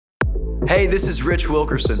Hey, this is Rich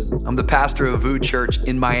Wilkerson. I'm the pastor of VOO Church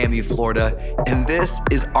in Miami, Florida, and this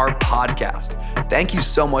is our podcast. Thank you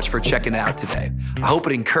so much for checking it out today. I hope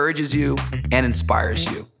it encourages you and inspires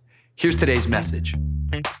you. Here's today's message.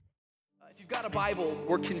 If you've got a Bible,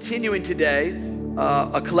 we're continuing today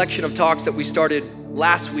a collection of talks that we started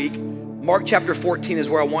last week. Mark chapter 14 is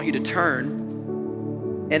where I want you to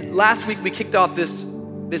turn. And last week we kicked off this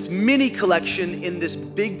mini collection in this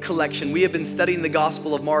big collection. We have been studying the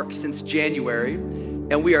Gospel of Mark since January,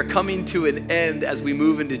 and we are coming to an end as we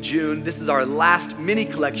move into June. This is our last mini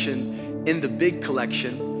collection in the big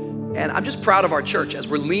collection. And I'm just proud of our church as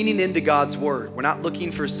we're leaning into God's word. We're not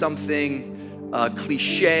looking for something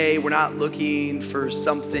cliche. We're not looking for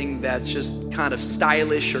something that's just kind of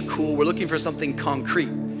stylish or cool. We're looking for something concrete.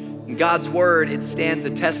 In God's word, it stands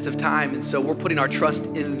the test of time. And so we're putting our trust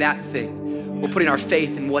in that thing. We're putting our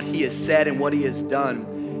faith in what he has said and what he has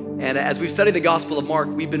done. And as we've studied the Gospel of Mark,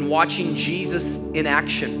 we've been watching Jesus in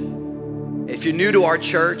action. If you're new to our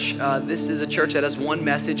church, this is a church that has one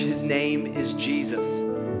message. His name is Jesus.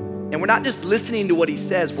 And we're not just listening to what he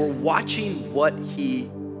says, we're watching what he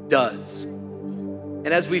does. And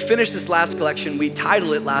as we finish this last collection, we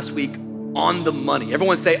titled it last week, On the Money.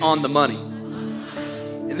 Everyone say, on the money.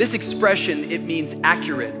 And this expression, it means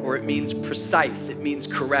accurate, or it means precise, it means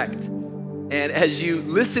correct. And as you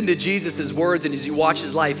listen to Jesus' words and as you watch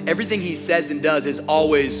his life, everything he says and does is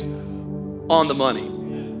always on the money.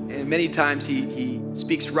 And many times he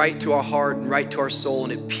speaks right to our heart and right to our soul,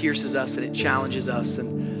 and it pierces us and it challenges us.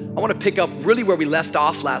 And I want to pick up really where we left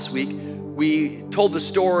off last week. We told the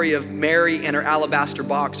story of Mary and her alabaster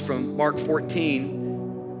box from Mark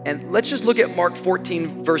 14. And let's just look at Mark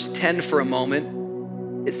 14, verse 10 for a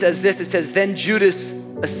moment. It says this, it says, then Judas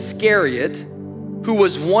Iscariot, who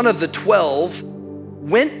was one of the 12,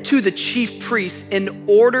 went to the chief priests in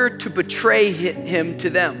order to betray him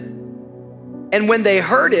to them. And when they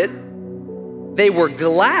heard it, they were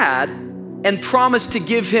glad and promised to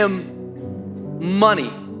give him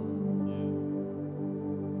money.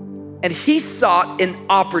 And he sought an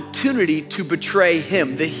opportunity to betray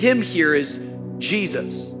him. The him here is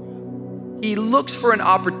Jesus. He looks for an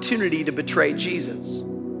opportunity to betray Jesus.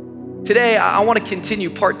 Today, I want to continue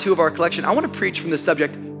part 2 of our collection. I want to preach from the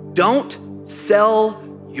subject, don't sell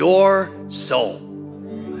your soul.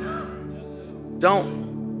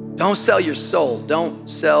 Don't sell your soul. Don't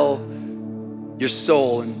sell your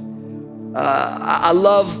soul. And I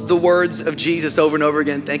love the words of Jesus over and over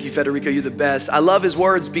again. Thank you, Federico, you're the best. I love his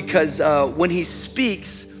words because when he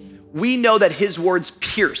speaks, we know that his words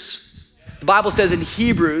pierce. The Bible says in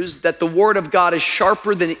Hebrews that the word of God is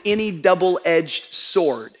sharper than any double-edged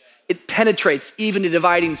sword. It penetrates even to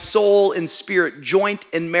dividing soul and spirit, joint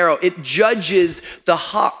and marrow. It judges the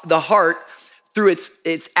heart through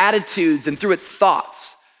its attitudes and through its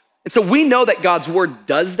thoughts. And so we know that God's word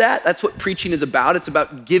does that. That's what preaching is about. It's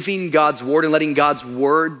about giving God's word and letting God's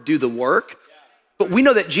word do the work. But we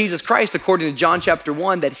know that Jesus Christ, according to John chapter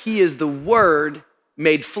 1, that he is the word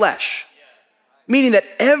made flesh. Meaning that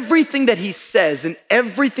everything that he says and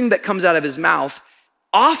everything that comes out of his mouth,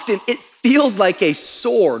 often it feels like a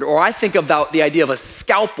sword, or I think about the idea of a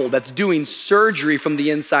scalpel that's doing surgery from the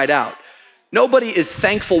inside out. Nobody is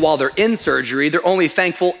thankful while they're in surgery, they're only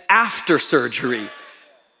thankful after surgery.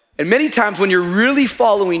 And many times when you're really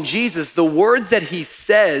following Jesus, the words that he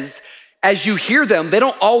says, as you hear them, they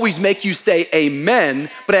don't always make you say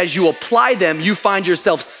amen, but as you apply them, you find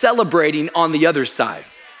yourself celebrating on the other side.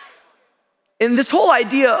 And this whole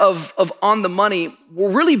idea of on the money,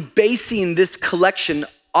 we're really basing this collection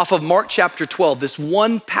off of Mark chapter 12, this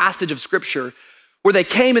one passage of scripture where they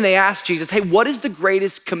came and they asked Jesus, hey, what is the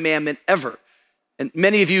greatest commandment ever? And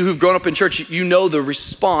many of you who've grown up in church, you know the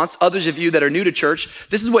response. Others of you that are new to church,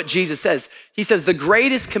 this is what Jesus says. He says, the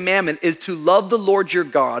greatest commandment is to love the Lord your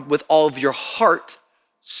God with all of your heart,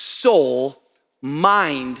 soul,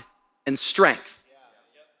 mind, and strength.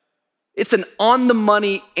 It's an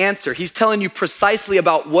on-the-money answer. He's telling you precisely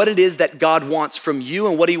about what it is that God wants from you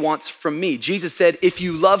and what he wants from me. Jesus said, if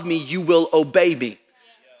you love me, you will obey me.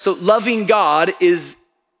 So loving God is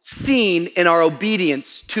seen in our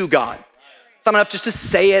obedience to God. It's not enough just to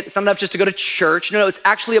say it. It's not enough just to go to church. No, it's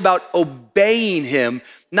actually about obeying him,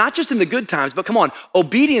 not just in the good times, but come on,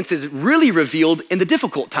 obedience is really revealed in the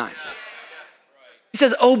difficult times. He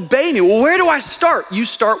says, obey me. Well, where do I start? You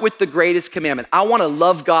start with the greatest commandment. I want to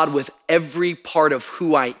love God with every part of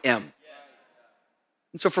who I am.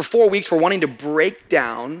 And so for 4 weeks, we're wanting to break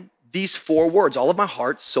down these 4 words, all of my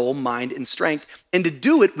heart, soul, mind, and strength. And to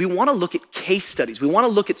do it, we want to look at case studies. We want to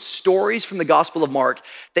look at stories from the Gospel of Mark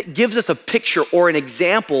that gives us a picture or an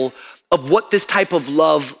example of what this type of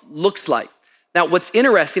love looks like. Now, what's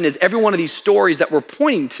interesting is every one of these stories that we're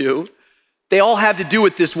pointing to, they all have to do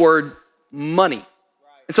with this word money.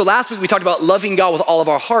 And so last week we talked about loving God with all of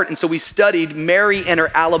our heart. And so we studied Mary and her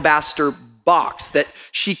alabaster box, that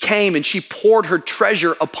she came and she poured her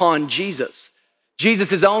treasure upon Jesus. Jesus,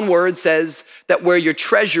 his own word says that where your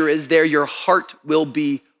treasure is, there your heart will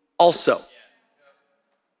be also.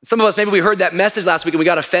 Some of us, maybe we heard that message last week and we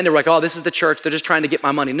got offended. We're like, oh, this is the church. They're just trying to get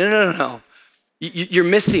my money. No. You're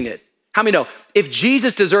missing it. How many know? If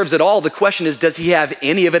Jesus deserves it all, the question is, does he have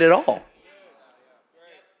any of it at all?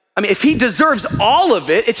 I mean, if he deserves all of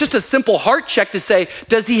it, it's just a simple heart check to say,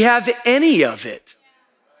 does he have any of it?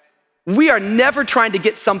 We are never trying to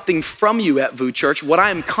get something from you at VOUS Church. What I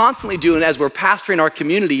am constantly doing as we're pastoring our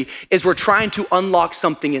community is we're trying to unlock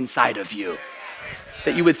something inside of you.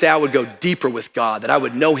 That you would say, I would go deeper with God, that I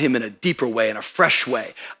would know him in a deeper way, in a fresh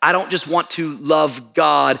way. I don't just want to love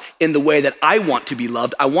God in the way that I want to be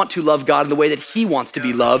loved. I want to love God in the way that he wants to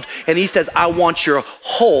be loved. And he says, I want your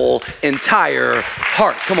whole entire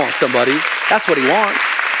heart. Come on, somebody. That's what he wants.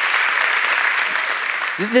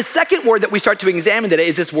 The second word that we start to examine today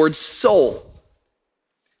is this word soul.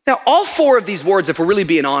 Now, all four of these words, if we're really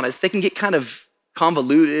being honest, they can get kind of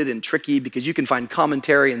convoluted and tricky because you can find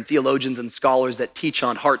commentary and theologians and scholars that teach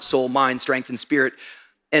on heart, soul, mind, strength, and spirit.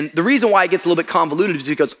 And the reason why it gets a little bit convoluted is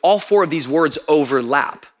because all four of these words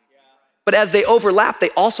overlap. But as they overlap, they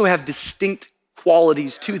also have distinct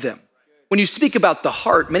qualities to them. When you speak about the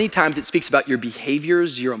heart, many times it speaks about your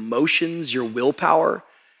behaviors, your emotions, your willpower.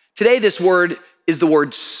 Today, this word is the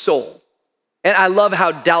word soul. And I love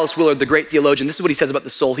how Dallas Willard, the great theologian, this is what he says about the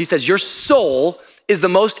soul. He says, your soul is the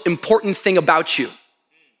most important thing about you.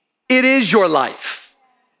 It is your life.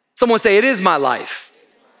 Someone say, it is my life.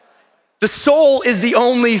 The soul is the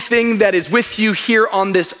only thing that is with you here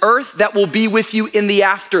on this earth that will be with you in the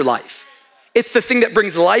afterlife. It's the thing that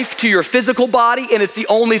brings life to your physical body, and it's the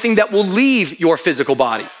only thing that will leave your physical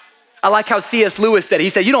body. I like how C.S. Lewis said, he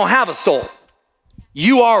said, you don't have a soul.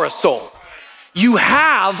 You are a soul. You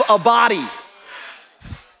have a body.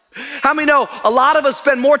 How many know a lot of us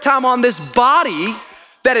spend more time on this body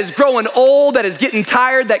that is growing old, that is getting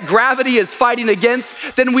tired, that gravity is fighting against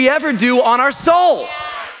than we ever do on our soul?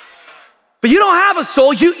 But you don't have a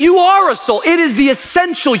soul, you are a soul. It is the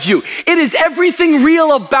essential you. It is everything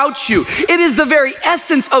real about you. It is the very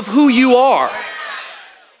essence of who you are.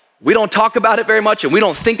 We don't talk about it very much and we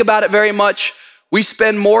don't think about it very much. We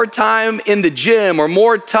spend more time in the gym or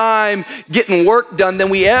more time getting work done than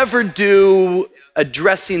we ever do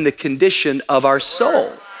addressing the condition of our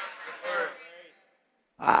soul.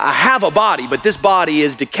 I have a body, but this body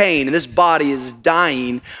is decaying and this body is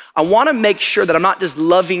dying. I want to make sure that I'm not just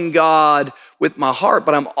loving God with my heart,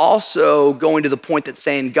 but I'm also going to the point that's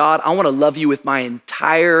saying, God, I want to love you with my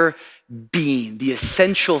entire being, the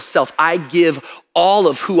essential self. I give all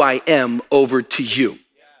of who I am over to you.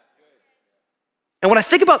 And when I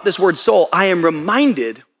think about this word soul, I am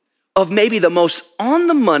reminded of maybe the most on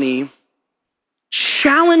the money,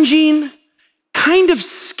 challenging, kind of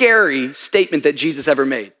scary statement that Jesus ever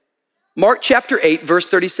made. Mark chapter 8, verse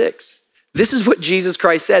 36. This is what Jesus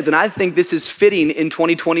Christ says, and I think this is fitting in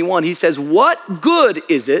 2021. He says, what good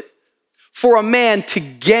is it for a man to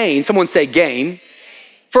gain, someone say gain,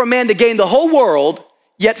 for a man to gain the whole world,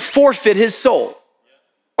 yet forfeit his soul?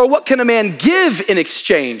 Or what can a man give in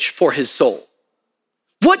exchange for his soul?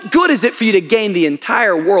 What good is it for you to gain the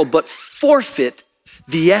entire world but forfeit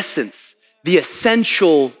the essence, the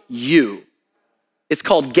essential you? It's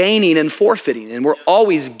called gaining and forfeiting, and we're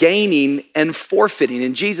always gaining and forfeiting.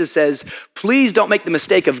 And Jesus says, please don't make the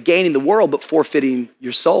mistake of gaining the world but forfeiting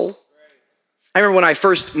your soul. I remember when I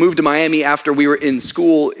first moved to Miami after we were in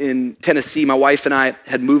school in Tennessee, my wife and I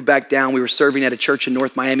had moved back down. We were serving at a church in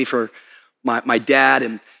North Miami for my dad,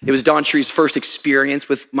 and it was Don Tree's first experience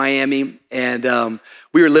with Miami. And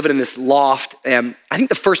we were living in this loft, and I think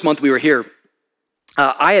the first month we were here,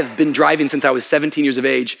 I have been driving since I was 17 years of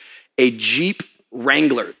age, a Jeep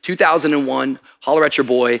Wrangler, 2001, holler at your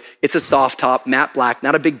boy. It's a soft top, matte black,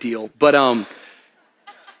 not a big deal. But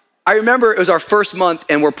I remember it was our first month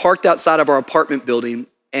and we're parked outside of our apartment building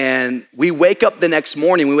and we wake up the next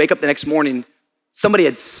morning, somebody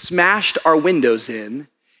had smashed our windows in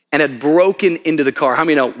and had broken into the car. How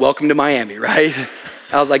many know, welcome to Miami, right?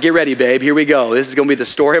 I was like, get ready, babe, here we go. This is gonna be the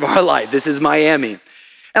story of our life. This is Miami.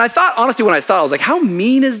 And I thought, honestly, when I saw it, I was like, how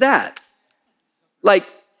mean is that? Like,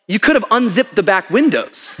 you could have unzipped the back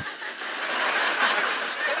windows.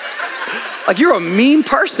 Like, you're a mean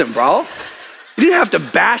person, bro. You didn't have to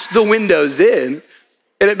bash the windows in.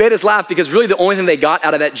 And it made us laugh because really the only thing they got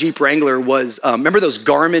out of that Jeep Wrangler was, remember those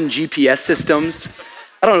Garmin GPS systems?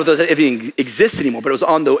 I don't know if it even exists anymore, but it was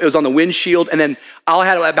on the windshield. And then all I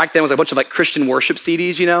had back then was a bunch of like Christian worship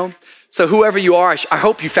CDs, you know? So whoever you are, I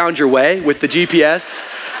hope you found your way with the GPS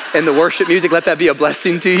and the worship music. Let that be a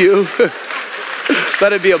blessing to you.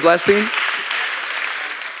 Let it be a blessing.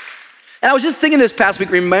 And I was just thinking this past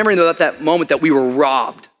week, remembering at that moment that we were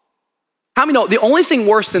robbed. How many know the only thing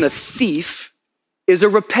worse than a thief is a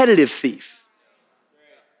repetitive thief?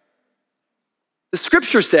 The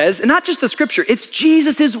scripture says, and not just the scripture, it's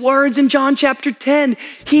Jesus's words in John chapter 10.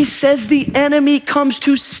 He says the enemy comes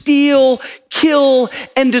to steal, kill,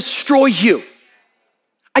 and destroy you.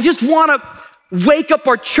 I just want to wake up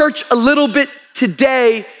our church a little bit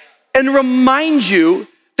today and remind you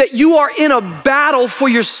that you are in a battle for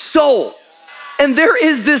your soul. And there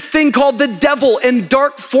is this thing called the devil and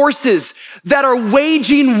dark forces that are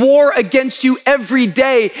waging war against you every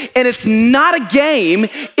day. And it's not a game,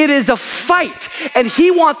 it is a fight. And he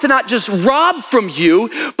wants to not just rob from you,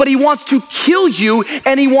 but he wants to kill you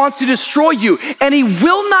and he wants to destroy you. And he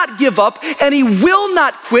will not give up and he will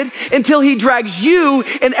not quit until he drags you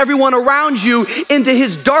and everyone around you into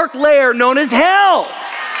his dark lair known as hell.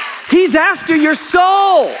 He's after your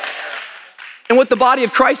soul. And what the body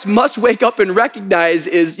of Christ must wake up and recognize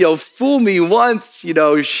is, fool me once,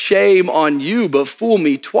 shame on you, but fool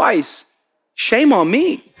me twice, shame on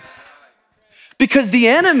me. Because the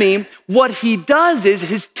enemy, what he does is,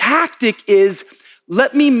 his tactic is,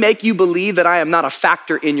 let me make you believe that I am not a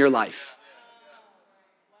factor in your life.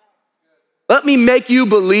 Let me make you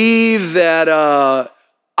believe that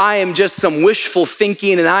I am just some wishful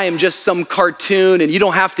thinking and I am just some cartoon and you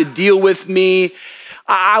don't have to deal with me.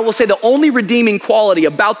 I will say the only redeeming quality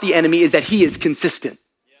about the enemy is that he is consistent.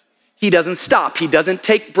 He doesn't stop. He doesn't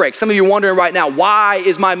take breaks. Some of you are wondering right now, why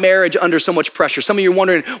is my marriage under so much pressure? Some of you are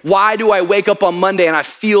wondering, why do I wake up on Monday and I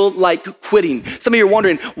feel like quitting? Some of you are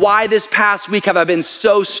wondering, why this past week have I been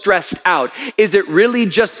so stressed out? Is it really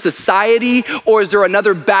just society or is there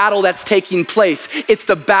another battle that's taking place? It's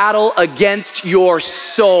the battle against your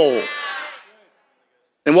soul.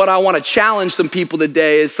 And what I want to challenge some people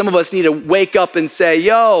today is some of us need to wake up and say,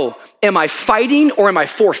 am I fighting or am I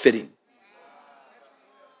forfeiting?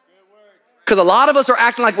 Because a lot of us are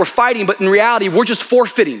acting like we're fighting, but in reality, we're just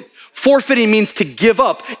forfeiting. Forfeiting means to give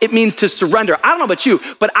up. It means to surrender. I don't know about you,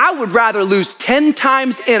 but I would rather lose 10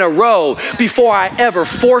 times in a row before I ever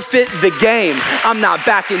forfeit the game. I'm not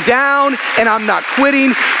backing down and I'm not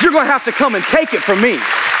quitting. You're going to have to come and take it from me.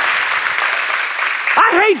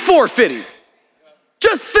 I hate forfeiting.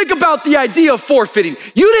 Just think about the idea of forfeiting.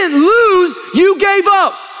 You didn't lose, you gave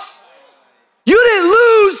up. You didn't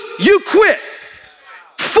lose, you quit.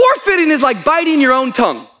 Forfeiting is like biting your own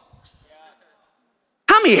tongue.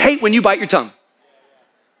 How many hate when you bite your tongue?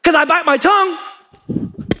 Because I bite my tongue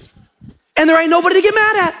and there ain't nobody to get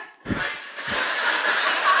mad at.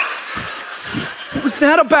 What was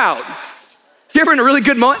that about? You ever in a really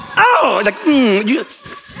good moment?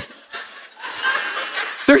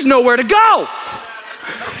 There's nowhere to go.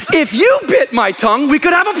 If you bit my tongue, we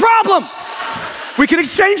could have a problem. We could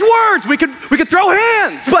exchange words. We could throw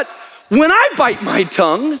hands. But when I bite my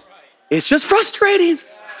tongue, it's just frustrating.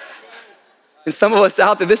 And some of us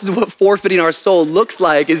out there, this is what forfeiting our soul looks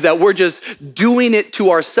like, is that we're just doing it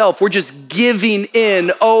to ourselves. We're just giving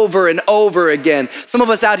in over and over again. Some of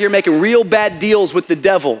us out here making real bad deals with the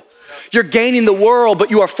devil. You're gaining the world,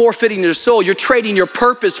 but you are forfeiting your soul. You're trading your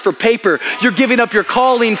purpose for paper. You're giving up your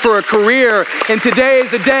calling for a career. And today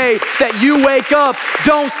is the day that you wake up.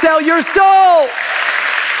 Don't sell your soul.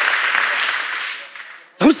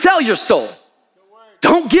 Don't sell your soul.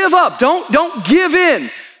 Don't give up. Don't give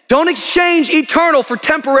in. Don't exchange eternal for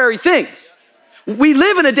temporary things. We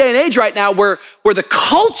live in a day and age right now where the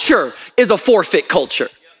culture is a forfeit culture.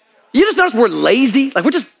 You just notice we're lazy.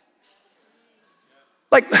 We're just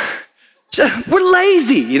we're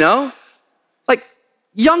lazy, Like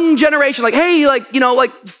young generation,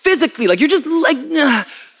 physically, you're just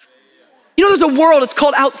there's a world, it's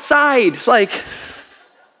called outside. It's like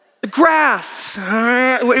the grass.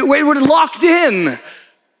 We're locked in.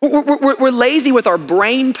 We're lazy with our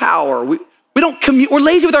brain power. We're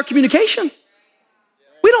lazy with our communication.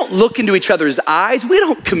 We don't look into each other's eyes. We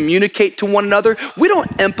don't communicate to one another. We don't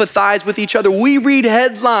empathize with each other. We read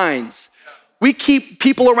headlines. We keep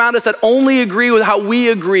people around us that only agree with how we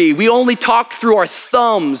agree. We only talk through our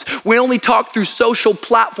thumbs. We only talk through social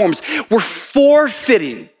platforms. We're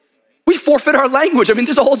forfeiting. We forfeit our language.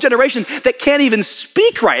 There's a whole generation that can't even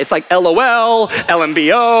speak right. It's like LOL,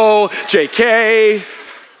 LMBO, JK.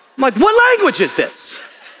 I'm like, what language is this?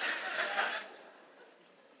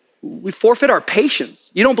 We forfeit our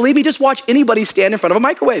patience. You don't believe me? Just watch anybody stand in front of a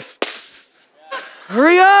microwave.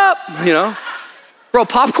 Hurry up, Bro,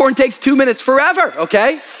 popcorn takes 2 minutes forever,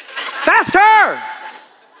 okay? Faster!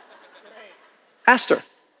 Faster.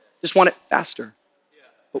 Just want it faster.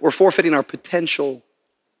 But we're forfeiting our potential.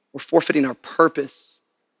 We're forfeiting our purpose.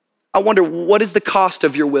 I wonder, what is the cost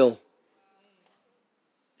of your will?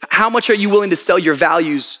 How much are you willing to sell your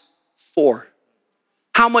values for?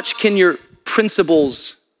 How much can your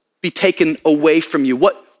principles be taken away from you?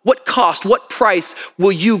 What cost, what price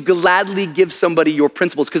will you gladly give somebody your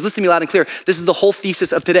principles? Because listen to me loud and clear, this is the whole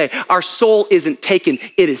thesis of today. Our soul isn't taken,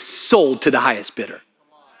 it is sold to the highest bidder.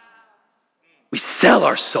 We sell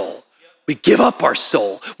our soul. We give up our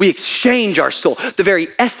soul. We exchange our soul, the very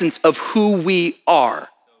essence of who we are.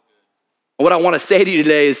 What I want to say to you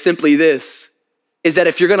today is simply this, is that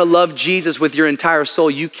if you're going to love Jesus with your entire soul,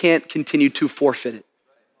 you can't continue to forfeit it.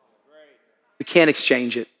 We can't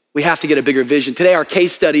exchange it. We have to get a bigger vision. Today, our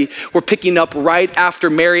case study, we're picking up right after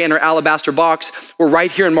Mary and her alabaster box. We're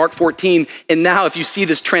right here in Mark 14. And now if you see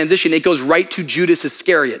this transition, it goes right to Judas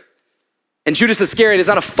Iscariot. And Judas Iscariot is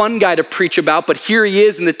not a fun guy to preach about, but here he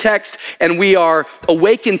is in the text, and we are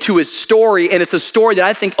awakened to his story. And it's a story that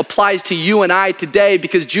I think applies to you and I today,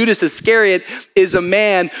 because Judas Iscariot is a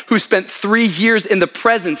man who spent 3 years in the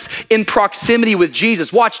presence, in proximity with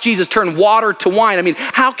Jesus. Watch Jesus turn water to wine. I mean,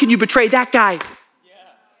 how can you betray that guy?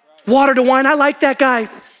 Water to wine, I like that guy.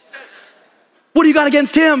 What do you got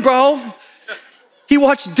against him, bro? He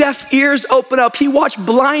watched deaf ears open up. He watched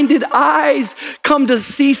blinded eyes come to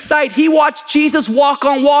see sight. He watched Jesus walk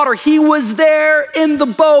on water. He was there in the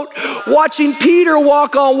boat watching Peter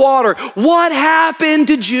walk on water. What happened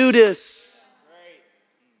to Judas?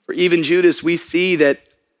 For even Judas, we see that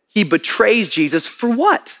he betrays Jesus for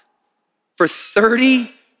what? For 30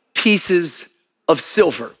 pieces of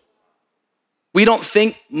silver. We don't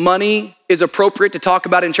think money is appropriate to talk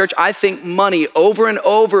about in church. I think money over and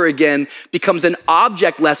over again becomes an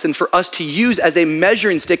object lesson for us to use as a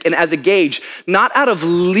measuring stick and as a gauge, not out of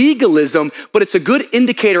legalism, but it's a good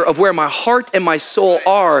indicator of where my heart and my soul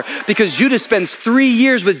are, because Judas spends 3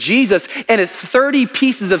 years with Jesus and it's 30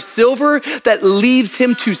 pieces of silver that leaves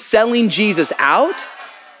him to selling Jesus out.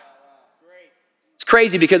 It's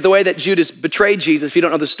crazy because the way that Judas betrayed Jesus, if you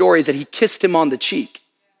don't know the story, is that he kissed him on the cheek.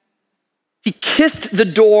 He kissed the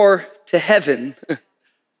door to heaven,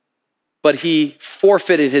 but he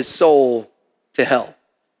forfeited his soul to hell.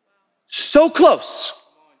 So close,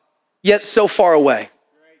 yet so far away.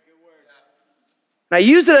 And I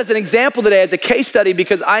use it as an example today, as a case study,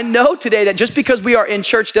 because I know today that just because we are in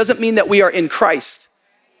church doesn't mean that we are in Christ.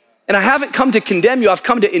 And I haven't come to condemn you. I've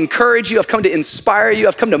come to encourage you. I've come to inspire you.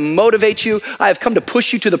 I've come to motivate you. I have come to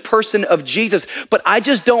push you to the person of Jesus. But I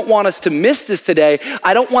just don't want us to miss this today.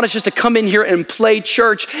 I don't want us just to come in here and play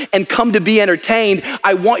church and come to be entertained.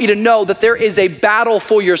 I want you to know that there is a battle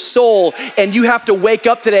for your soul, and you have to wake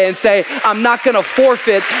up today and say, I'm not gonna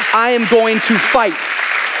forfeit. I am going to fight.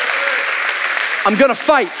 I'm gonna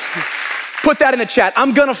fight. Put that in the chat.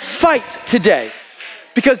 I'm gonna fight today.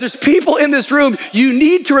 Because there's people in this room, you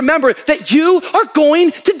need to remember that you are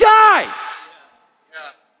going to die.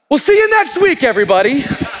 We'll see you next week, everybody.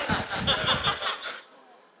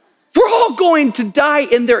 We're all going to die,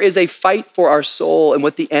 and there is a fight for our soul. And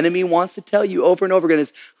what the enemy wants to tell you over and over again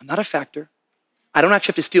is, I'm not a factor. I don't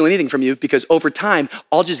actually have to steal anything from you, because over time,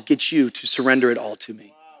 I'll just get you to surrender it all to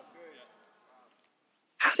me.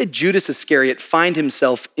 How did Judas Iscariot find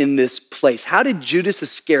himself in this place? How did Judas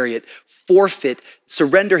Iscariot forfeit,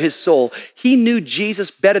 surrender his soul? He knew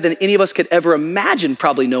Jesus better than any of us could ever imagine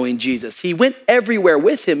probably knowing Jesus. He went everywhere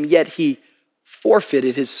with him, yet he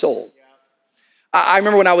forfeited his soul. I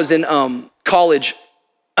remember when I was in college,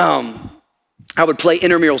 I would play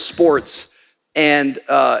intramural sports, and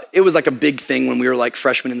it was like a big thing when we were like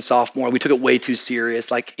freshmen and sophomore. We took it way too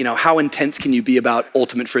serious. Like, you know, how intense can you be about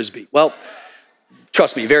ultimate Frisbee? Well,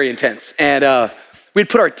 trust me, very intense. And we'd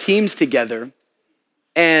put our teams together,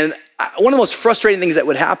 and one of the most frustrating things that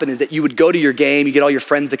would happen is that you would go to your game, you get all your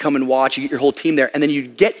friends to come and watch, you get your whole team there, and then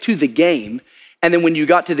you'd get to the game, and then when you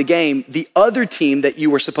got to the game, the other team that you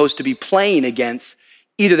were supposed to be playing against,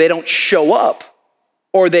 either they don't show up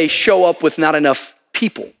or they show up with not enough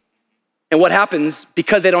people. And what happens,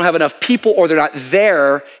 because they don't have enough people or they're not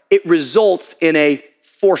there, it results in a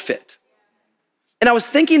forfeit. And I was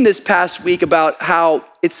thinking this past week about how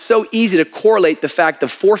it's so easy to correlate the fact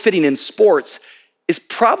of forfeiting in sports is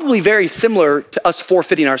probably very similar to us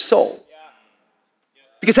forfeiting our soul.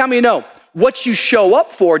 Because how many know what you show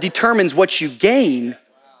up for determines what you gain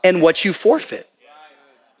and what you forfeit?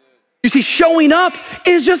 You see, showing up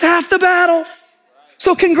is just half the battle.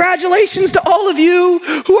 So congratulations to all of you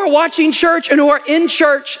who are watching church and who are in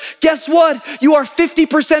church. Guess what? You are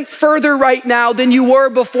 50% further right now than you were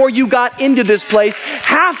before you got into this place.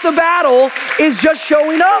 Half the battle is just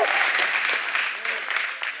showing up.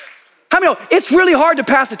 How many know it's really hard to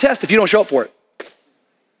pass a test if you don't show up for it?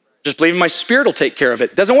 Just believe my spirit will take care of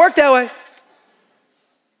it. Doesn't work that way.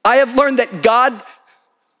 I have learned that God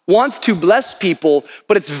wants to bless people,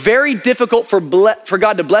 but it's very difficult for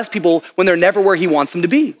God to bless people when they're never where he wants them to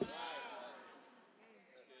be.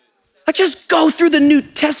 Like, just go through the New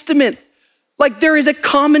Testament. Like, there is a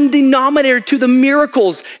common denominator to the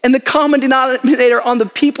miracles, and the common denominator on the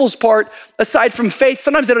people's part, aside from faith,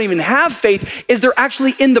 sometimes they don't even have faith, is they're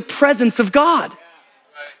actually in the presence of God.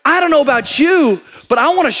 I don't know about you, but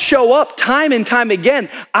I want to show up time and time again.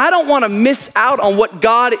 I don't want to miss out on what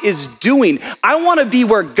God is doing. I want to be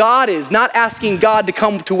where God is, not asking God to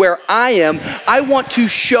come to where I am. I want to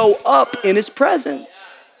show up in his presence.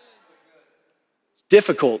 It's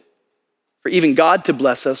difficult for even God to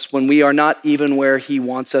bless us when we are not even where he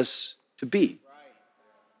wants us to be.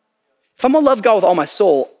 If I'm gonna love God with all my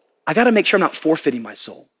soul, I gotta make sure I'm not forfeiting my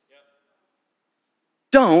soul.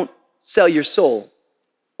 Don't sell your soul.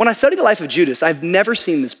 When I study the life of Judas, I've never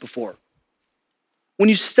seen this before. When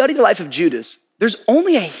you study the life of Judas, there's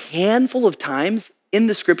only a handful of times in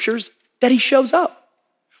the scriptures that he shows up.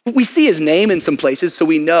 We see his name in some places, so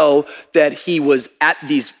we know that he was at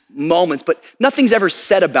these moments, but nothing's ever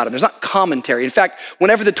said about him. There's not commentary. In fact,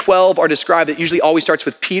 whenever the 12 are described, it usually always starts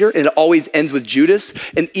with Peter and it always ends with Judas.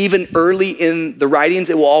 And even early in the writings,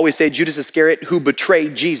 it will always say Judas Iscariot who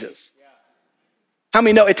betrayed Jesus. How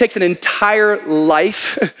many know it takes an entire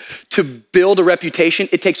life to build a reputation?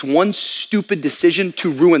 It takes one stupid decision to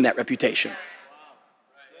ruin that reputation.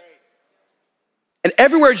 And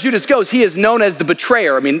everywhere Judas goes, he is known as the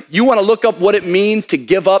betrayer. I mean, you want to look up what it means to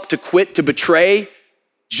give up, to quit, to betray.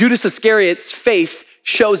 Judas Iscariot's face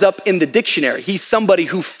shows up in the dictionary. He's somebody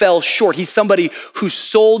who fell short. He's somebody who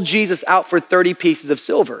sold Jesus out for 30 pieces of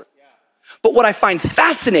silver. But what I find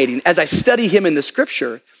fascinating as I study him in the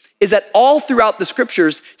scripture is that all throughout the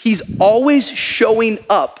scriptures, he's always showing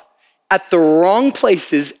up at the wrong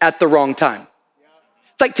places at the wrong time.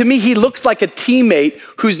 It's like, to me, he looks like a teammate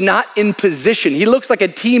who's not in position. He looks like a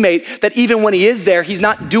teammate that even when he is there, he's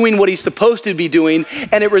not doing what he's supposed to be doing,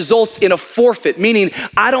 and it results in a forfeit, meaning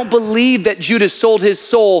I don't believe that Judas sold his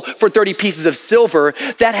soul for 30 pieces of silver.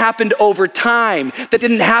 That happened over time. That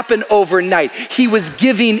didn't happen overnight. He was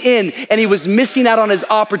giving in, and he was missing out on his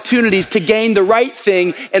opportunities to gain the right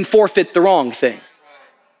thing and forfeit the wrong thing.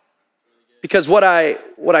 Because what I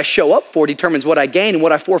show up for determines what I gain and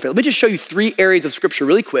what I forfeit. Let me just show you 3 areas of scripture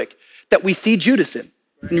really quick that we see Judas in.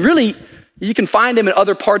 And really, you can find him in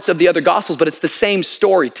other parts of the other gospels, but it's the same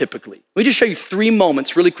story typically. Let me just show you 3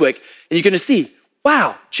 moments really quick, and you're gonna see,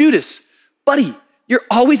 wow, Judas, buddy, you're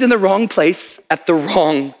always in the wrong place at the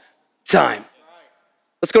wrong time.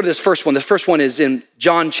 Let's go to this first one. The first one is in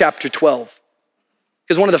John chapter 12.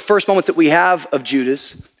 Because one of the first moments that we have of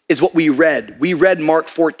Judas is what we read. We read Mark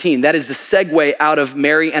 14. That is the segue out of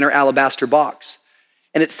Mary and her alabaster box.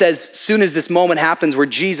 And it says, soon as this moment happens where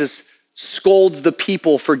Jesus scolds the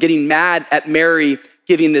people for getting mad at Mary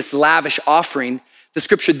giving this lavish offering, the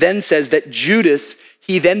scripture then says that Judas,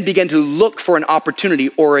 he then began to look for an opportunity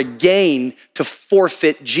or a gain to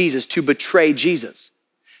forfeit Jesus, to betray Jesus.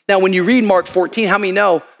 Now, when you read Mark 14, how many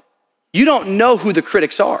know you don't know who the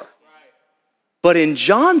critics are? But in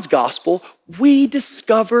John's gospel, we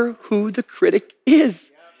discover who the critic is.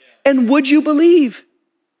 And would you believe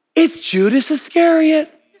it's Judas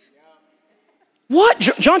Iscariot? What?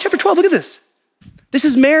 John chapter 12, look at this. This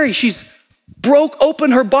is Mary. She's broke open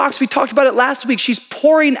her box. We talked about it last week. She's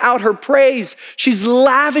pouring out her praise. She's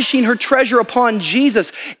lavishing her treasure upon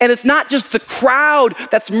Jesus. And it's not just the crowd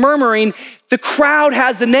that's murmuring. The crowd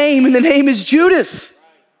has a name, and the name is Judas.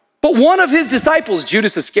 But one of his disciples,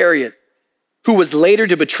 Judas Iscariot, who was later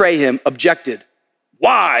to betray him, objected.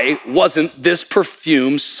 Why wasn't this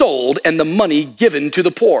perfume sold and the money given to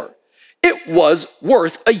the poor? It was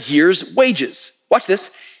worth a year's wages. Watch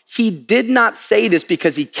this. He did not say this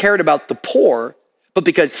because he cared about the poor, but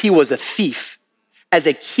because he was a thief. As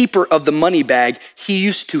a keeper of the money bag, he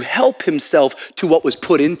used to help himself to what was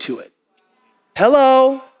put into it.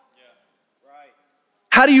 Hello?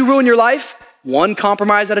 How do you ruin your life? One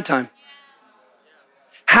compromise at a time.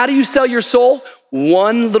 How do you sell your soul?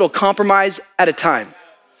 One little compromise at a time.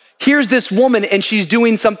 Here's this woman and she's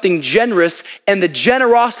doing something generous, and the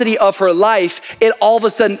generosity of her life, it all of a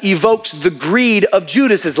sudden evokes the greed of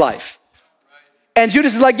Judas's life. And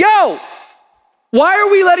Judas is like, yo, why are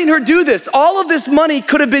we letting her do this? All of this money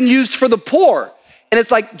could have been used for the poor. And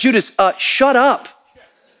it's like, Judas, shut up.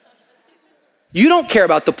 You don't care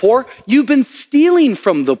about the poor. You've been stealing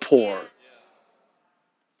from the poor.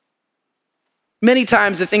 Many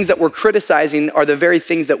times the things that we're criticizing are the very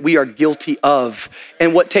things that we are guilty of.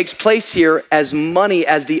 And what takes place here as money,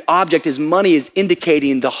 as the object is money, is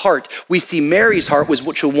indicating the heart. We see Mary's heart,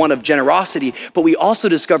 which was one of generosity, but we also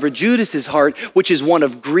discover Judas's heart, which is one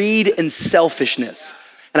of greed and selfishness.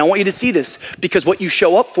 And I want you to see this because what you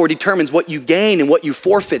show up for determines what you gain and what you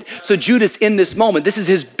forfeit. So Judas in this moment, this is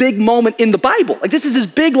his big moment in the Bible. Like this is his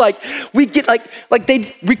big, we get like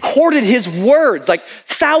they recorded his words. Like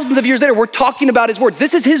thousands of years later, we're talking about his words.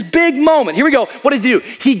 This is his big moment. Here we go. What does he do?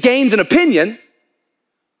 He gains an opinion,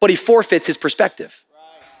 but he forfeits his perspective.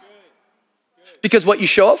 Because what you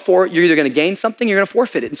show up for, you're either gonna gain something, you're gonna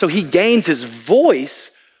forfeit it. And so he gains his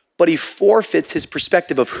voice, but he forfeits his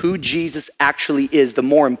perspective of who Jesus actually is, the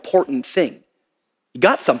more important thing. He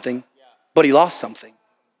got something, but he lost something.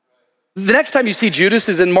 The next time you see Judas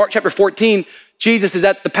is in Mark chapter 14. Jesus is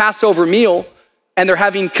at the Passover meal and they're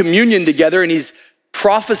having communion together and he's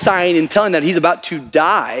prophesying and telling that he's about to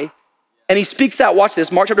die. And he speaks out, watch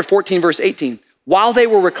this, Mark chapter 14, verse 18. While they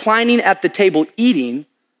were reclining at the table eating,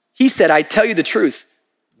 he said, I tell you the truth,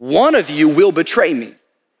 one of you will betray me.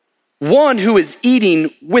 One who is eating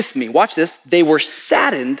with me. Watch this. They were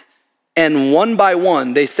saddened, and one by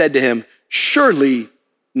one, they said to him, surely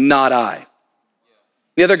not I. In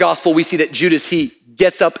the other gospel, we see that Judas, he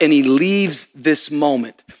gets up and he leaves this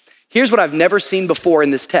moment. Here's what I've never seen before in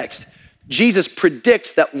this text. Jesus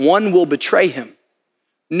predicts that one will betray him.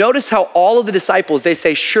 Notice how all of the disciples, they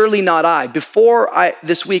say, surely not I.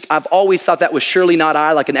 This week, I've always thought that was surely not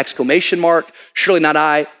I, like an exclamation mark, surely not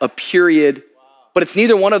I, a period. But it's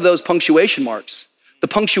neither one of those punctuation marks. The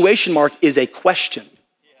punctuation mark is a question.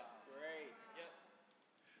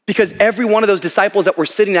 Because every one of those disciples that were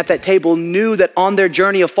sitting at that table knew that on their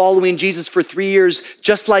journey of following Jesus for 3 years,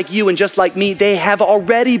 just like you and just like me, they have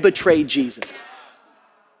already betrayed Jesus.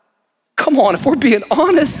 Come on, if we're being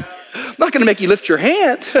honest, I'm not gonna make you lift your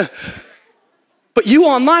hand. But you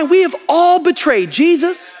online, we have all betrayed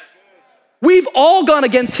Jesus. We've all gone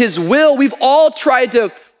against his will. We've all tried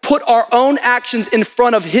to put our own actions in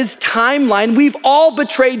front of his timeline. We've all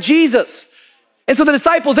betrayed Jesus. And so the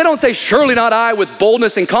disciples, they don't say, surely not I, with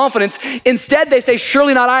boldness and confidence. Instead, they say,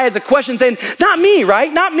 surely not I, as a question saying, not me,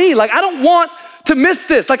 right? Not me. Like, I don't want to miss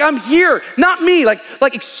this. Like, I'm here, not me. Like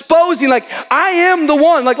exposing, like, I am the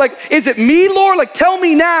one. Like, is it me, Lord? Like, tell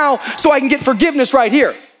me now so I can get forgiveness right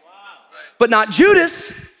here. But not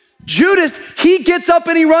Judas. Judas, he gets up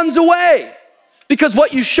and he runs away. Because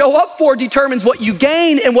what you show up for determines what you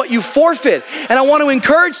gain and what you forfeit. And I want to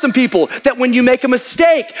encourage some people that when you make a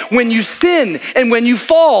mistake, when you sin, and when you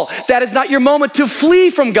fall, that is not your moment to flee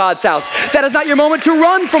from God's house. That is not your moment to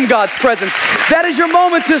run from God's presence. That is your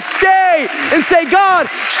moment to stay and say, God,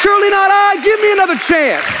 surely not I, give me another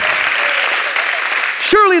chance.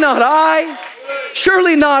 Surely not I,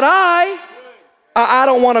 surely not I. I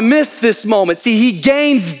don't want to miss this moment. See, he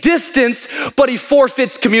gains distance, but he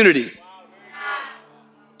forfeits community.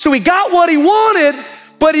 So he got what he wanted,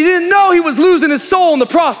 but he didn't know he was losing his soul in the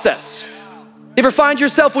process. Ever find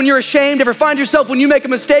yourself when you're ashamed? Ever find yourself when you make a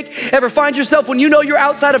mistake? Ever find yourself when you know you're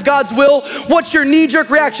outside of God's will? What's your knee-jerk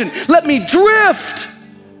reaction? Let me drift.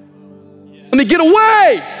 Let me get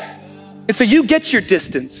away. And so you get your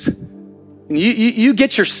distance, and you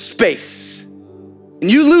get your space, and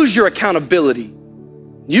you lose your accountability.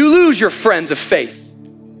 You lose your friends of faith.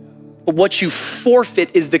 But what you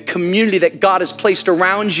forfeit is the community that God has placed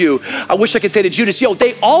around you. I wish I could say to Judas, yo,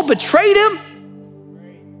 they all betrayed him.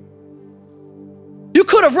 You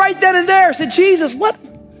could have right then and there said, Jesus, what?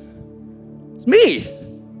 It's me.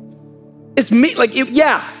 It's me, like,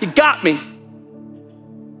 yeah, you got me.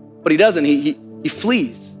 But he doesn't, he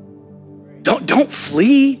flees. Don't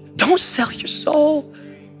flee. Don't sell your soul.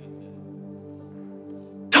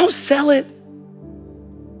 Don't sell it.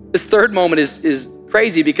 This third moment is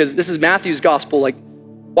crazy because this is Matthew's gospel. Like,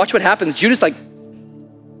 watch what happens. Judas, like,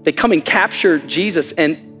 they come and capture Jesus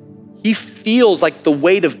and he feels like the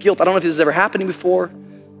weight of guilt. I don't know if this has ever happened before.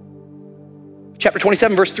 Chapter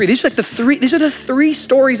 27, verse 3. These are the three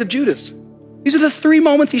stories of Judas. These are the three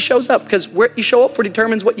moments he shows up, because where you show up for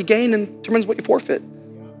determines what you gain and determines what you forfeit.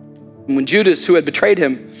 And when Judas, who had betrayed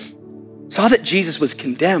him, saw that Jesus was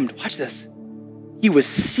condemned, watch this. He was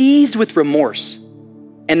seized with remorse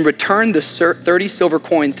and returned the 30 silver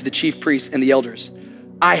coins to the chief priests and the elders.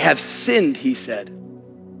 I have sinned, he said,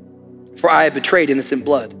 for I have betrayed innocent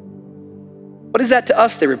blood. What is that to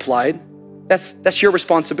us? They replied. That's your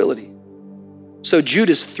responsibility. So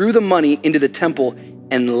Judas threw the money into the temple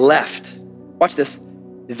and left. Watch this.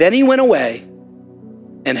 Then he went away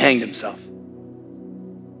and hanged himself.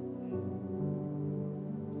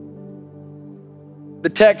 The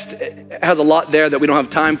text has a lot there that we don't have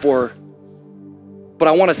time for, but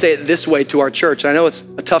I wanna say it this way to our church. I know it's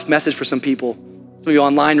a tough message for some people, some of you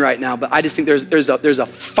online right now, but I just think there's a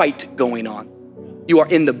fight going on. You are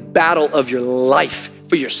in the battle of your life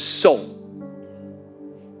for your soul.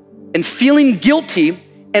 And feeling guilty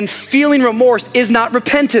and feeling remorse is not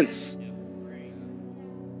repentance.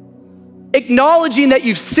 Acknowledging that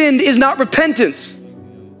you've sinned is not repentance.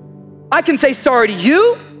 I can say sorry to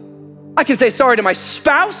you. I can say sorry to my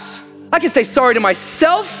spouse. I can say sorry to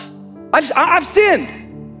myself. I've sinned.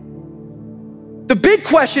 The big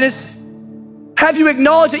question is, have you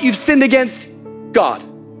acknowledged that you've sinned against God?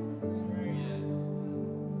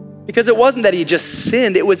 Because it wasn't that he just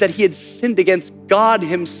sinned, it was that he had sinned against God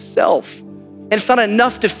himself. And it's not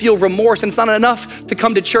enough to feel remorse, and it's not enough to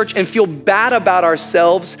come to church and feel bad about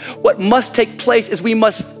ourselves. What must take place is we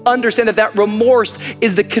must understand that remorse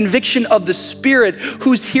is the conviction of the Spirit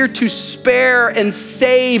who's here to spare and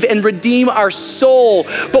save and redeem our soul.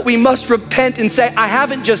 But we must repent and say, I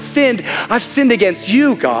haven't just sinned, I've sinned against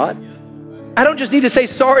you, God. I don't just need to say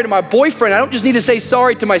sorry to my boyfriend. I don't just need to say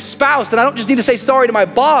sorry to my spouse. And I don't just need to say sorry to my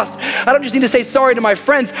boss. I don't just need to say sorry to my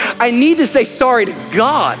friends. I need to say sorry to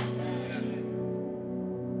God.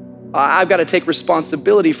 I've got to take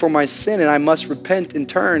responsibility for my sin, and I must repent and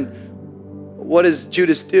turn. What does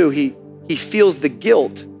Judas do? He feels the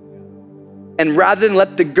guilt. And rather than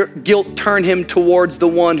let the guilt turn him towards the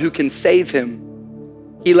one who can save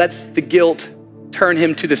him, he lets the guilt turn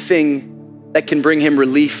him to the thing that can bring him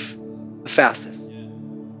relief the fastest.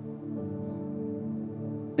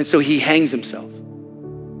 And so he hangs himself.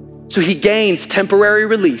 So he gains temporary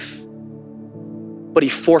relief, but he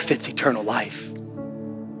forfeits eternal life.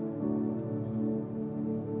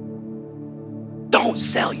 Don't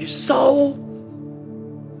sell your soul.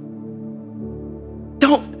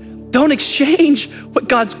 Don't exchange what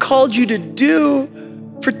God's called you to do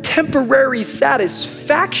for temporary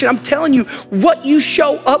satisfaction. I'm telling you, what you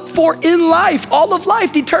show up for in life, all of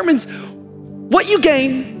life determines what you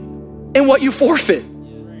gain and what you forfeit.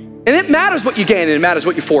 And it matters what you gain and it matters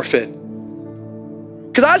what you forfeit.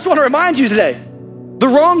 Because I just want to remind you today, the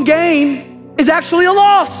wrong gain is actually a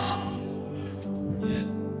loss.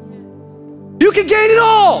 You can gain it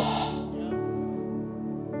all.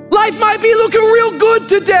 Life might be looking real good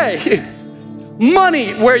today.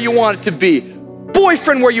 Money where you want it to be.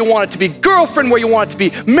 Boyfriend where you want it to be. Girlfriend where you want it to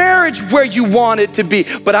be. Marriage where you want it to be.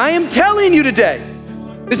 But I am telling you today,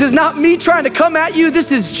 this is not me trying to come at you.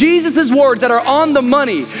 This is Jesus's words that are on the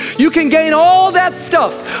money. You can gain all that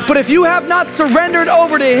stuff, but if you have not surrendered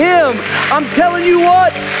over to him, I'm telling you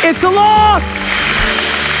what, it's a loss.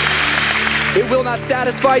 It will not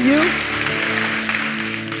satisfy you.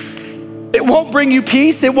 It won't bring you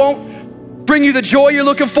peace. It won't bring you the joy you're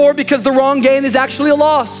looking for, because the wrong gain is actually a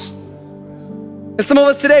loss. And some of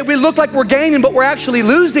us today, we look like we're gaining, but we're actually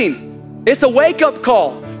losing. It's a wake-up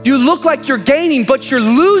call. You look like you're gaining, but you're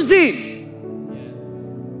losing.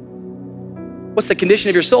 What's the condition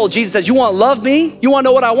of your soul? Jesus says, you want to love me? You want to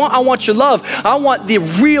know what I want? I want your love. I want the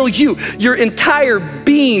real you, your entire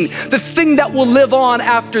being, the thing that will live on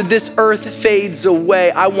after this earth fades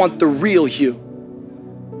away. I want the real you.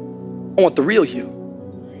 I want the real you.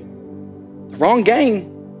 The wrong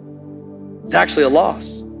gain is actually a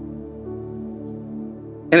loss.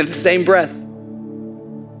 And in the same breath,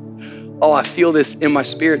 oh, I feel this in my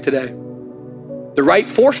spirit today. The right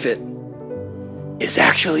forfeit is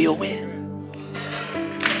actually a win.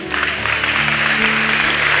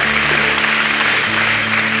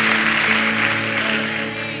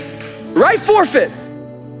 Right forfeit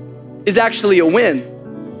is actually a win.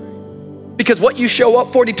 Because what you show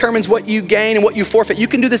up for determines what you gain and what you forfeit. You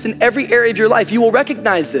can do this in every area of your life. You will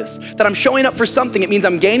recognize this, that I'm showing up for something. It means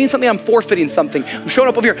I'm gaining something, I'm forfeiting something. I'm showing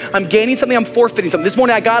up over here, I'm gaining something, I'm forfeiting something. This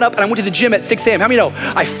morning I got up and I went to the gym at 6 a.m. How many know?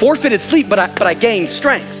 I forfeited sleep, but I gained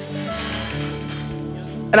strength.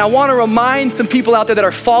 And I want to remind some people out there that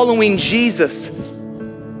are following Jesus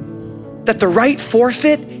that the right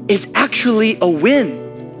forfeit is actually a win.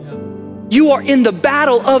 You are in the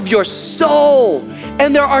battle of your soul.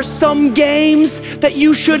 And there are some games that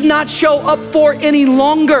you should not show up for any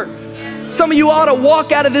longer. Some of you ought to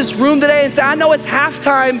walk out of this room today and say, I know it's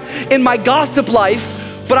halftime in my gossip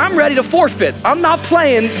life, but I'm ready to forfeit. I'm not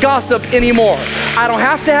playing gossip anymore. I don't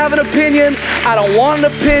have to have an opinion. I don't want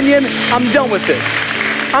an opinion. I'm done with it.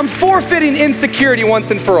 I'm forfeiting insecurity once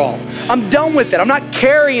and for all. I'm done with it. I'm not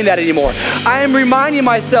carrying that anymore. I am reminding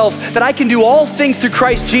myself that I can do all things through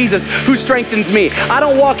Christ Jesus who strengthens me. I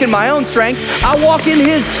don't walk in my own strength. I walk in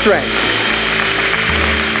his strength.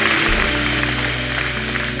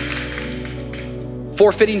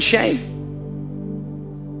 Forfeiting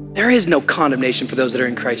shame. There is no condemnation for those that are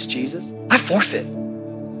in Christ Jesus. I forfeit.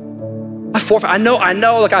 I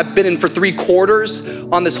know, like I've been in for 3 quarters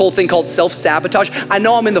on this whole thing called self-sabotage. I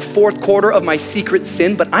know I'm in the 4th quarter of my secret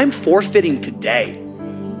sin, but I'm forfeiting today.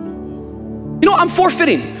 You know, I'm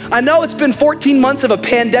forfeiting. I know it's been 14 months of a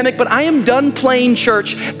pandemic, but I am done playing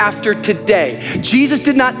church after today. Jesus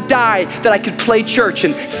did not die that I could play church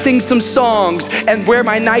and sing some songs and wear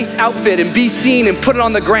my nice outfit and be seen and put it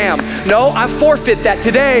on the gram. No, I forfeit that.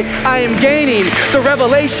 Today I am gaining the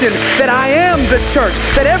revelation that I am the church,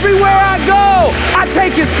 that everywhere I go, I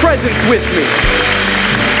take his presence with me.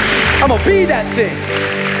 I'm gonna be that thing.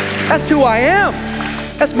 That's who I am.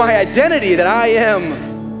 That's my identity, that I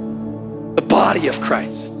am the body of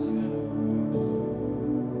Christ.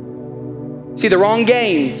 See, the wrong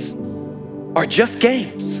games are just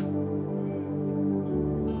games.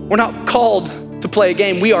 We're not called to play a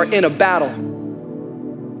game. We are in a battle.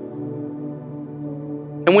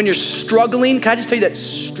 And when you're struggling, can I just tell you that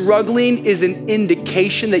struggling is an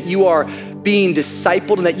indication that you are being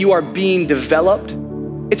discipled and that you are being developed?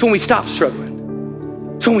 It's when we stop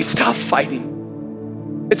struggling. It's when we stop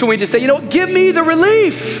fighting. It's when we just say, you know, give me the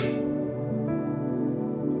relief.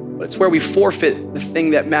 But it's where we forfeit the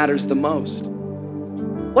thing that matters the most.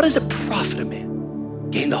 What does it profit a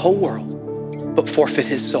man? Gain the whole world, but forfeit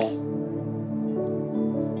his soul.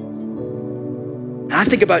 And I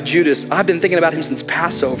think about Judas. I've been thinking about him since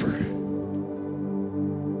Passover.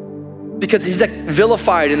 Because he's like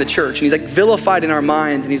vilified in the church, and he's like vilified in our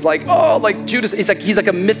minds, and he's like, oh, like Judas, he's like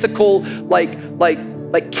a mythical like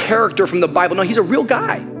character from the Bible. No, he's a real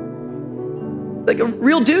guy. Like a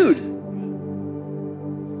real dude.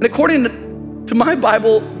 And according to my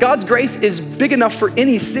Bible, God's grace is big enough for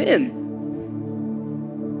any sin.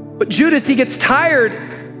 But Judas, he gets tired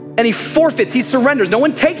and he forfeits, he surrenders. No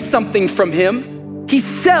one takes something from him. He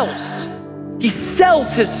sells his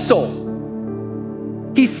soul.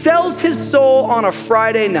 He sells his soul on a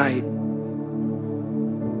Friday night.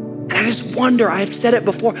 And I just wonder, I've said it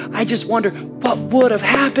before, I just wonder what would have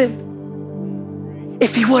happened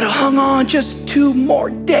if he would have hung on just 2 more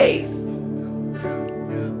days.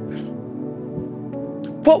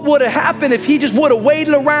 What would have happened if he just would have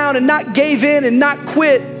waited around and not gave in and not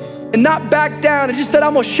quit and not back down and just said,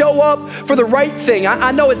 I'm gonna show up for the right thing.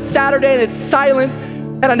 I know it's Saturday and it's silent,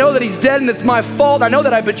 and I know that he's dead and it's my fault. I know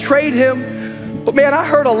that I betrayed him. But man, I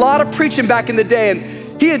heard a lot of preaching back in the day, and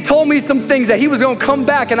he had told me some things that he was gonna come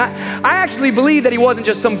back, and I actually believe that he wasn't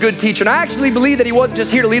just some good teacher, and I actually believe that he wasn't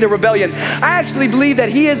just here to lead a rebellion. I actually believe that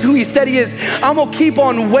he is who he said he is. I'm gonna keep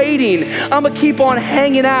on waiting. I'm gonna keep on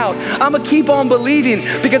hanging out. I'm gonna keep on believing,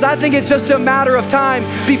 because I think it's just a matter of time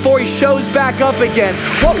before he shows back up again.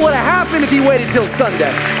 What would have happened if he waited till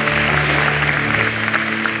Sunday?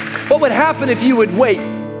 What would happen if you would wait?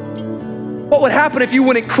 What would happen if you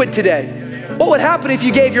wouldn't quit today? What would happen if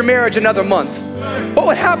you gave your marriage another month? What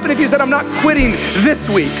would happen if you said, I'm not quitting this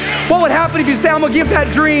week? What would happen if you say, I'm gonna give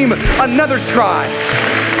that dream another try?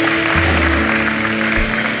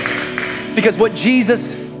 Because what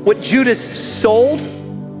Judas sold,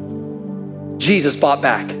 Jesus bought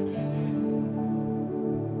back.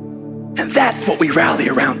 And that's what we rally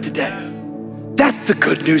around today. That's the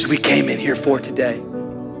good news we came in here for today.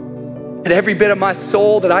 And every bit of my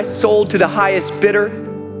soul that I sold to the highest bidder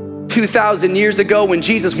 2,000 years ago when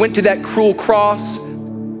Jesus went to that cruel cross,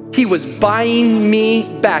 he was buying me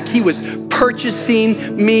back. He was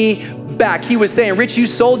purchasing me back. He was saying, Rich, you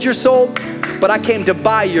sold your soul, but I came to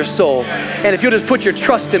buy your soul. And if you'll just put your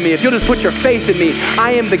trust in me, if you'll just put your faith in me,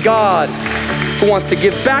 I am the God who wants to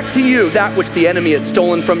give back to you that which the enemy has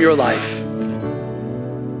stolen from your life.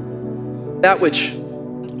 That which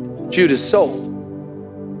Judas sold,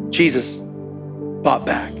 Jesus bought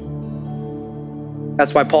back.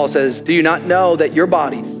 That's why Paul says, do you not know that your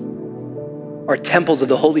bodies are temples of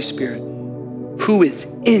the Holy Spirit, who is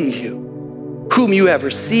in you, whom you have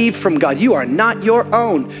received from God? You are not your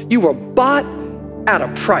own. You were bought at a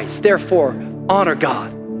price. Therefore, honor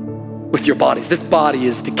God with your bodies. This body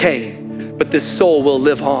is decaying, but this soul will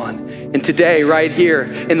live on. And today, right here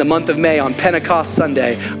in the month of May on Pentecost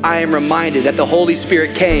Sunday, I am reminded that the Holy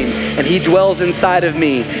Spirit came and he dwells inside of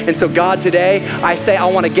me. And so God, today, I say I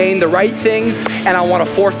want to gain the right things and I want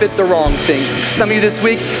to forfeit the wrong things. Some of you this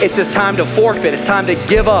week, it's just time to forfeit. It's time to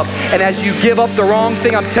give up. And as you give up the wrong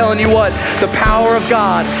thing, I'm telling you what, the power of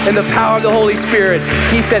God and the power of the Holy Spirit,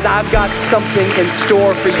 he says, I've got something in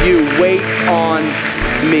store for you. Wait on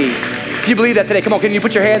me. If you believe that today, come on, can you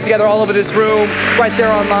put your hands together all over this room, right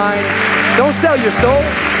there online? Don't sell your soul.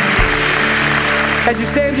 As you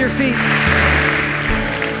stand to your feet,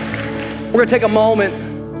 we're gonna take a moment.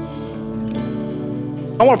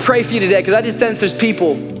 I wanna pray for you today, because I just sense there's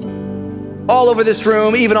people all over this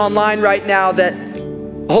room, even online right now, that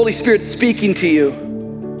the Holy Spirit's speaking to you.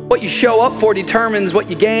 What you show up for determines what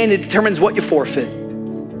you gain. It determines what you forfeit.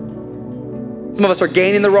 Some of us are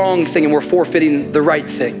gaining the wrong thing and we're forfeiting the right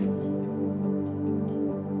thing.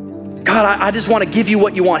 God, I just want to give you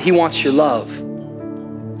what you want. He wants your love,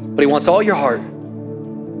 but he wants all your heart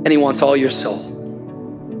and he wants all your soul.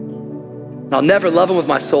 And I'll never love him with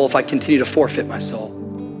my soul if I continue to forfeit my soul.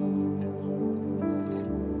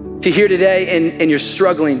 If you're here today and you're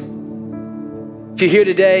struggling, if you're here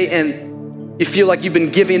today and you feel like you've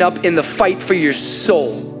been giving up in the fight for your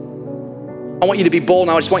soul, I want you to be bold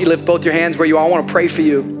now. I just want you to lift both your hands where you are. I want to pray for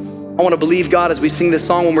you. I want to believe, God, as we sing this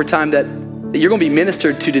song one more time, that you're going to be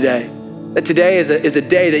ministered to today. That today is a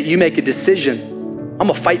day that you make a decision. I'm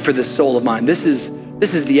going to fight for this soul of mine. This is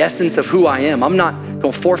the essence of who I am. I'm not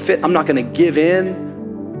going to forfeit. I'm not going to give in.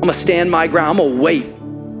 I'm going to stand my ground. I'm going to wait.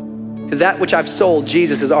 Because that which I've sold,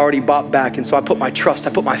 Jesus has already bought back. And so I put my trust, I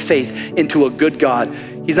put my faith into a good God.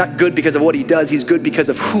 He's not good because of what he does. He's good because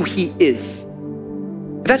of who he is.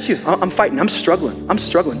 If that's you, I'm fighting, I'm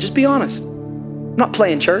struggling. Just be honest. I'm not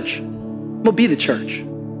playing church. I'm gonna be the church.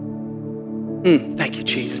 Thank you,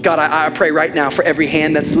 Jesus. God, I pray right now for every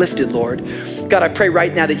hand that's lifted, Lord. God, I pray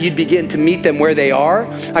right now that you'd begin to meet them where they are.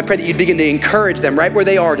 I pray that you'd begin to encourage them right where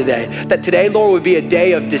they are today. That today, Lord, would be a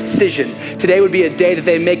day of decision. Today would be a day that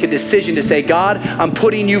they make a decision to say, God, I'm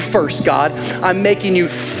putting you first, God. I'm making you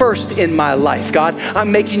first in my life, God.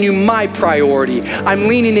 I'm making you my priority. I'm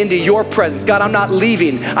leaning into your presence. God, I'm not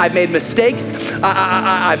leaving. I've made mistakes.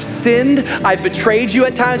 I've sinned. I've betrayed you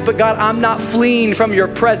at times, but God, I'm not fleeing from your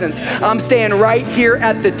presence. I'm staying right here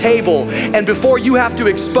at the table. And before you have to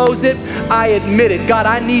expose it, I admit it. God,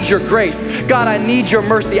 I need your grace. God, I need your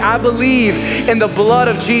mercy. I believe in the blood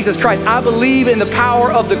of Jesus Christ. I believe in the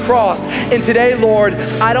power of the cross. And today, Lord,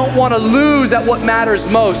 I don't want to lose at what matters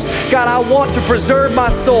most. God, I want to preserve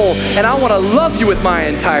my soul and I want to love you with my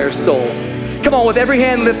entire soul. Come on, with every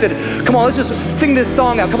hand lifted. Come on, let's just sing this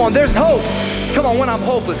song out. Come on, there's hope. Come on, when I'm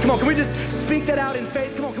hopeless. Come on, can we just speak that out in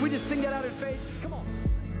faith? Come on, can we just sing that out in faith? Come on.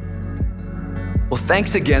 Well,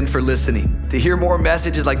 thanks again for listening. To hear more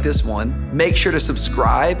messages like this one, make sure to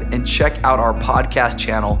subscribe and check out our podcast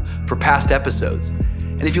channel for past episodes.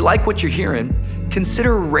 And if you like what you're hearing,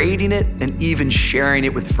 consider rating it and even sharing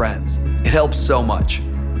it with friends. It helps so much.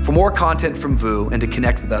 For more content from VOO and to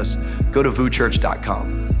connect with us, go to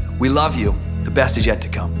VooChurch.com. We love you. The best is yet to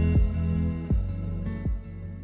come.